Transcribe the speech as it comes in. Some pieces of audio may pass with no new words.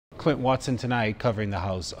Clint Watson tonight covering the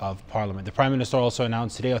House of Parliament. The Prime Minister also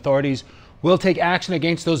announced today authorities will take action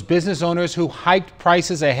against those business owners who hiked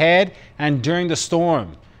prices ahead and during the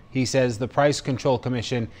storm. He says the Price Control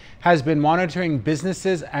Commission has been monitoring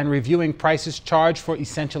businesses and reviewing prices charged for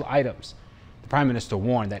essential items. The Prime Minister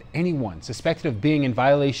warned that anyone suspected of being in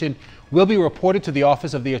violation will be reported to the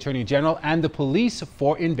Office of the Attorney General and the police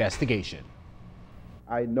for investigation.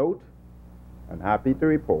 I note and happy to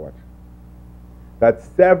report that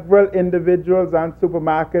several individuals and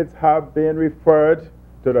supermarkets have been referred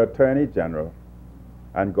to the Attorney General,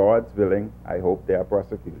 and God's willing, I hope they are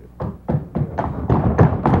prosecuted.